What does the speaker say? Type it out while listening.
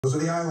Those are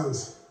the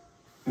islands.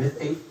 Myth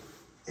 8.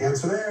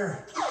 Answer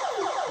there.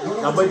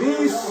 Number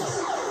these.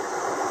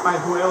 Five,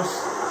 who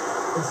else?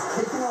 It's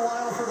taking a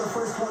while for the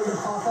first one to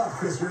pop up.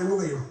 Chris, you're in the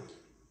lead.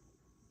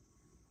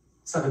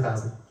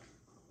 7,000.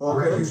 All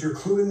right, here's your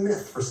clue and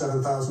myth for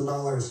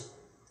 $7,000.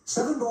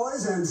 7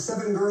 boys and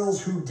 7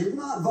 girls who did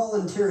not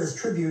volunteer as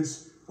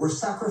tributes were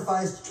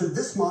sacrificed to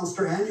this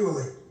monster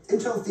annually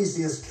until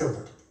Theseus killed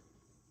it.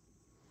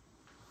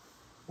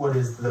 What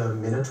is the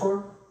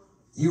Minotaur?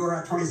 You are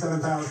at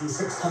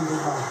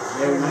 $27,600.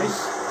 Very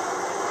nice.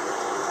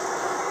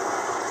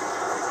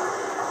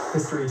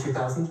 History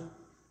 2000.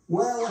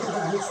 Well, look at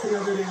that. It's the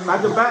other name.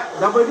 Back to back.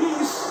 Double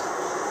these.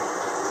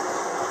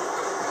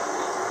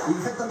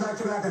 You've hit them back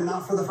to back and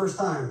not for the first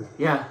time.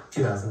 Yeah.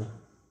 2000.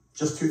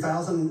 Just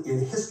 2000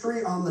 in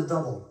history on the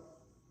double.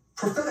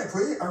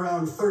 Prophetically,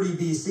 around 30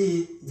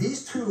 BC,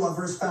 these two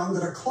lovers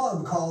founded a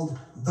club called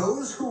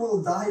Those Who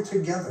Will Die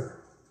Together.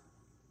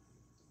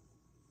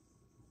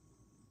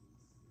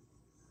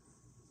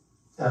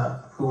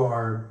 Who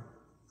are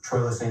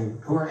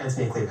who are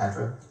Antony and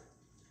Cleopatra?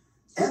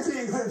 Antony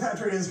and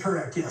Cleopatra is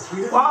correct, yes.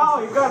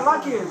 Wow, you got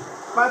lucky.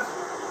 But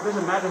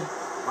doesn't matter.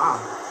 Wow.